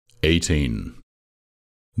18.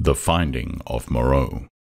 The Finding of Moreau.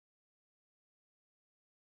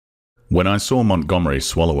 When I saw Montgomery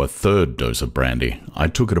swallow a third dose of brandy, I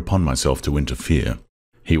took it upon myself to interfere.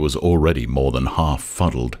 He was already more than half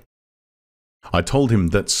fuddled. I told him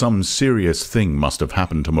that some serious thing must have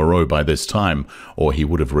happened to Moreau by this time, or he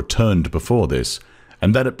would have returned before this,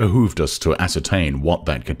 and that it behooved us to ascertain what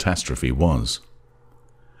that catastrophe was.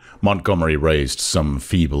 Montgomery raised some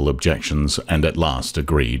feeble objections, and at last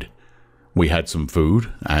agreed. We had some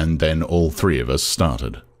food, and then all three of us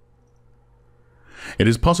started. It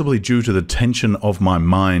is possibly due to the tension of my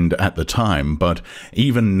mind at the time, but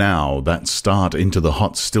even now that start into the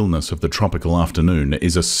hot stillness of the tropical afternoon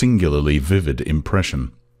is a singularly vivid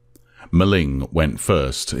impression. Meling went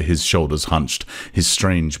first, his shoulders hunched, his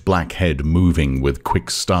strange black head moving with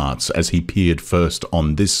quick starts as he peered first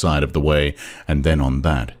on this side of the way and then on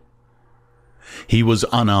that. He was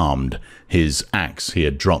unarmed, his axe he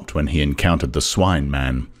had dropped when he encountered the swine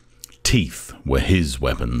man. Teeth were his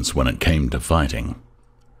weapons when it came to fighting.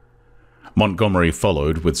 Montgomery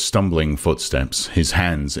followed with stumbling footsteps, his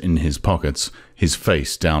hands in his pockets, his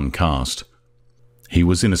face downcast. He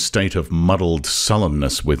was in a state of muddled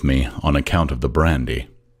sullenness with me on account of the brandy.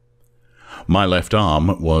 My left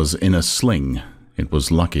arm was in a sling. It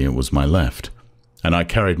was lucky it was my left, and I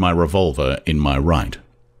carried my revolver in my right.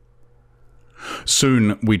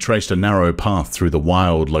 Soon we traced a narrow path through the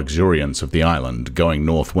wild luxuriance of the island, going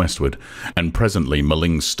northwestward, and presently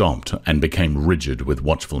Meling stopped and became rigid with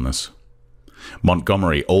watchfulness.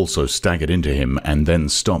 Montgomery also staggered into him and then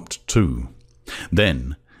stopped too.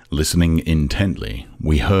 Then, listening intently,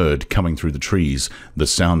 we heard, coming through the trees, the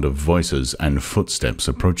sound of voices and footsteps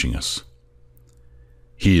approaching us.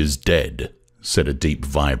 "He is dead," said a deep,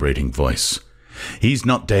 vibrating voice. "He's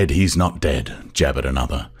not dead, he's not dead," jabbered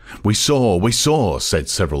another. We saw," said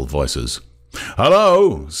several voices.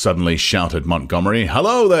 "Hello!" suddenly shouted Montgomery.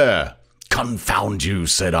 "Hello there!" "Confound you,"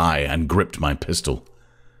 said I, and gripped my pistol.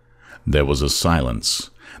 There was a silence,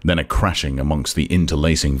 then a crashing amongst the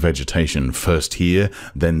interlacing vegetation, first here,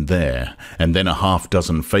 then there, and then a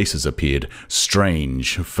half-dozen faces appeared,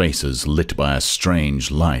 strange faces lit by a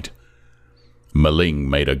strange light. Meling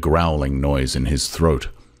made a growling noise in his throat.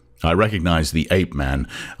 I recognized the ape-man.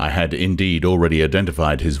 I had indeed already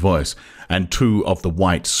identified his voice, and two of the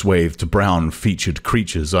white, swathed, brown-featured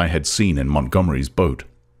creatures I had seen in Montgomery's boat.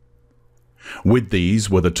 With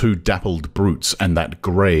these were the two dappled brutes and that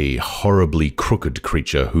grey, horribly crooked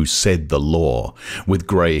creature who said the law, with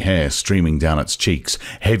grey hair streaming down its cheeks,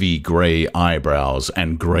 heavy grey eyebrows,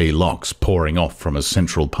 and grey locks pouring off from a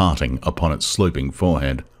central parting upon its sloping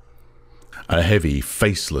forehead. A heavy,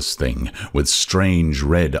 faceless thing, with strange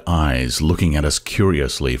red eyes looking at us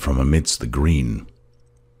curiously from amidst the green.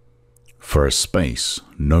 For a space,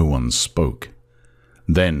 no one spoke.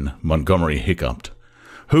 Then Montgomery hiccuped.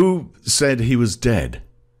 "Who said he was dead?"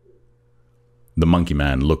 The monkey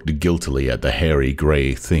man looked guiltily at the hairy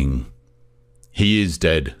grey thing. "He is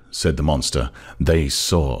dead," said the monster. "They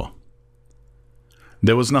saw."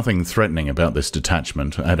 There was nothing threatening about this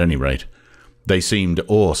detachment, at any rate. They seemed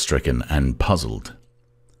awe-stricken and puzzled.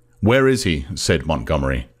 "Where is he?" said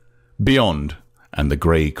Montgomery. "Beyond," and the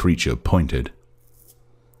grey creature pointed.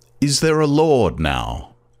 "Is there a lord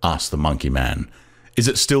now?" asked the monkey man. "Is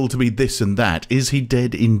it still to be this and that? Is he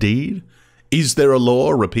dead indeed?" "Is there a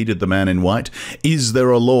law?" repeated the man in white. "Is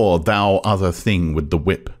there a law, thou other thing with the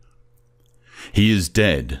whip?" "He is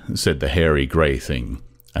dead," said the hairy grey thing,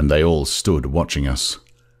 and they all stood watching us.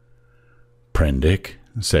 "Prendick,"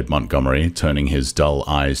 said Montgomery, turning his dull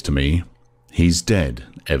eyes to me. "He's dead,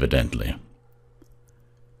 evidently."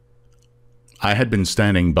 I had been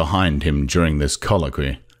standing behind him during this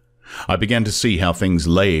colloquy. I began to see how things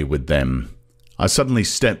lay with them. I suddenly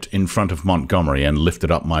stepped in front of Montgomery and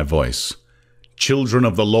lifted up my voice. "Children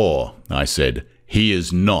of the law," I said, "he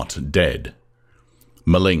is not dead."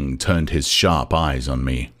 Meling turned his sharp eyes on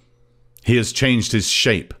me. "He has changed his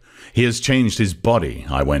shape. He has changed his body,"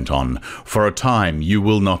 I went on. "For a time you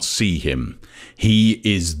will not see him. He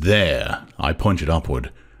is there," I pointed upward,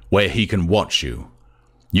 "where he can watch you.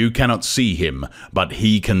 You cannot see him, but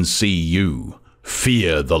he can see you.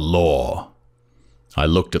 Fear the law." I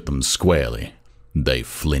looked at them squarely. They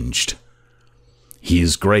flinched. "He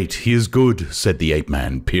is great, he is good," said the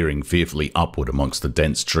ape-man, peering fearfully upward amongst the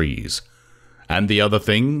dense trees. "And the other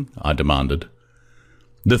thing?" I demanded.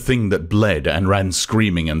 "The thing that bled and ran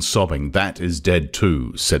screaming and sobbing, that is dead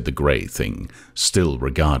too," said the grey thing, still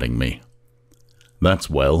regarding me. "That's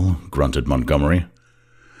well," grunted Montgomery.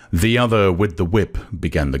 "The other with the whip,"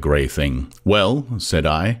 began the grey thing. "Well," said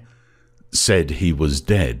I. "Said he was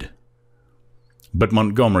dead." But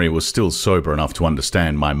Montgomery was still sober enough to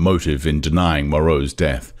understand my motive in denying Moreau's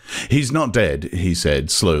death. "He's not dead," he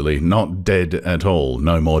said slowly, "not dead at all,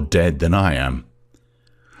 no more dead than I am."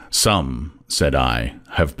 "Some," said I,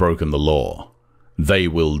 "have broken the law. They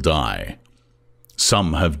will die.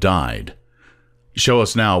 Some have died. Show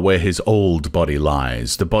us now where his old body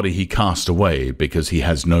lies, the body he cast away because he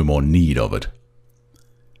has no more need of it."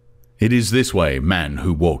 "It is this way, man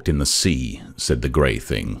who walked in the sea," said the grey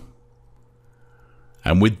thing.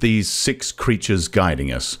 And with these 6 creatures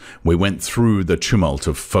guiding us, we went through the tumult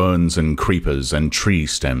of ferns and creepers and tree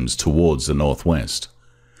stems towards the northwest.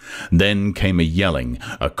 Then came a yelling,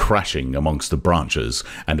 a crashing amongst the branches,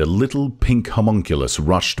 and a little pink homunculus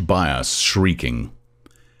rushed by us, shrieking.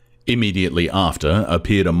 Immediately after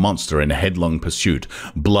appeared a monster in headlong pursuit,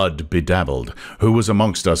 blood bedabbled, who was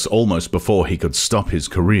amongst us almost before he could stop his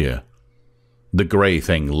career. The grey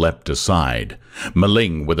thing leapt aside.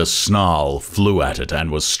 Maling, with a snarl, flew at it and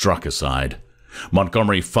was struck aside.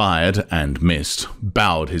 Montgomery fired and missed,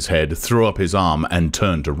 bowed his head, threw up his arm, and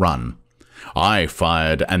turned to run. I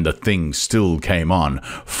fired, and the thing still came on,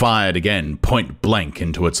 fired again, point blank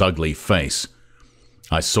into its ugly face.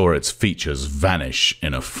 I saw its features vanish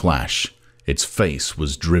in a flash. Its face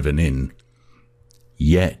was driven in.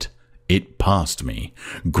 Yet it passed me,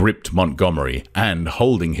 gripped Montgomery, and,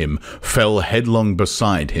 holding him, fell headlong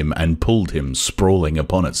beside him and pulled him sprawling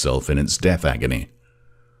upon itself in its death agony.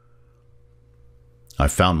 I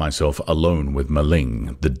found myself alone with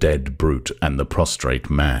Maling, the dead brute, and the prostrate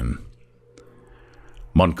man.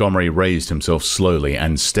 Montgomery raised himself slowly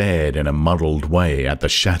and stared in a muddled way at the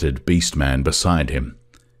shattered beast-man beside him.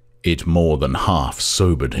 It more than half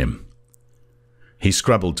sobered him. He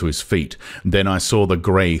scrabbled to his feet. Then I saw the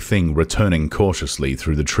grey thing returning cautiously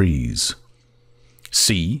through the trees.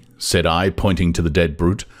 "See," said I, pointing to the dead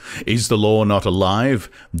brute, "is the law not alive?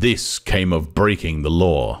 This came of breaking the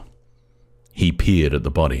law." He peered at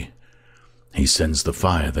the body. "He sends the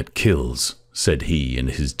fire that kills," said he in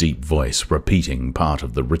his deep voice, repeating part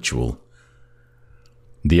of the ritual.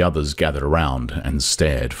 The others gathered around and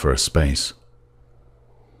stared for a space.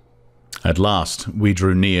 At last we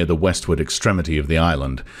drew near the westward extremity of the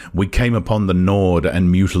island. We came upon the gnawed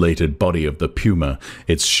and mutilated body of the puma,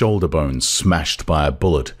 its shoulder bones smashed by a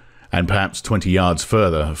bullet, and perhaps 20 yards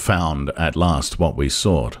further found at last what we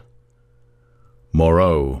sought.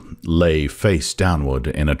 Moreau lay face downward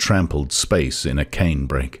in a trampled space in a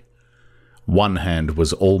canebrake. One hand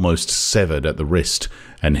was almost severed at the wrist,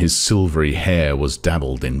 and his silvery hair was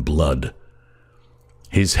dabbled in blood.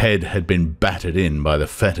 His head had been battered in by the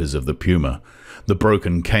fetters of the puma. The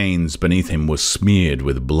broken canes beneath him were smeared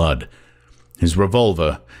with blood. His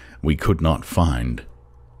revolver we could not find.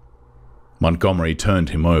 Montgomery turned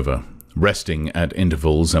him over, resting at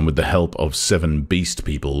intervals, and with the help of 7 beast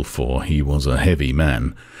people, for he was a heavy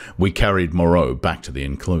man, we carried Moreau back to the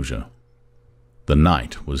enclosure. The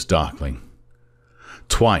night was darkling.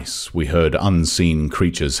 Twice we heard unseen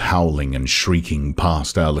creatures howling and shrieking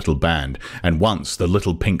past our little band, and once the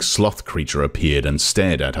little pink sloth creature appeared and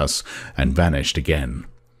stared at us and vanished again.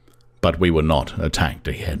 But we were not attacked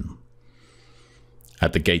again.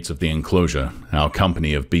 At the gates of the enclosure, our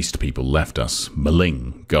company of beast people left us,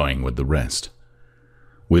 Maling going with the rest.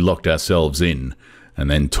 We locked ourselves in,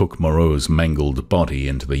 and then took Moreau's mangled body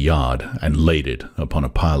into the yard and laid it upon a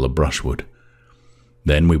pile of brushwood.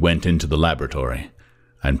 Then we went into the laboratory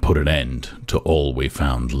and put an end to all we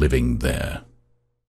found living there.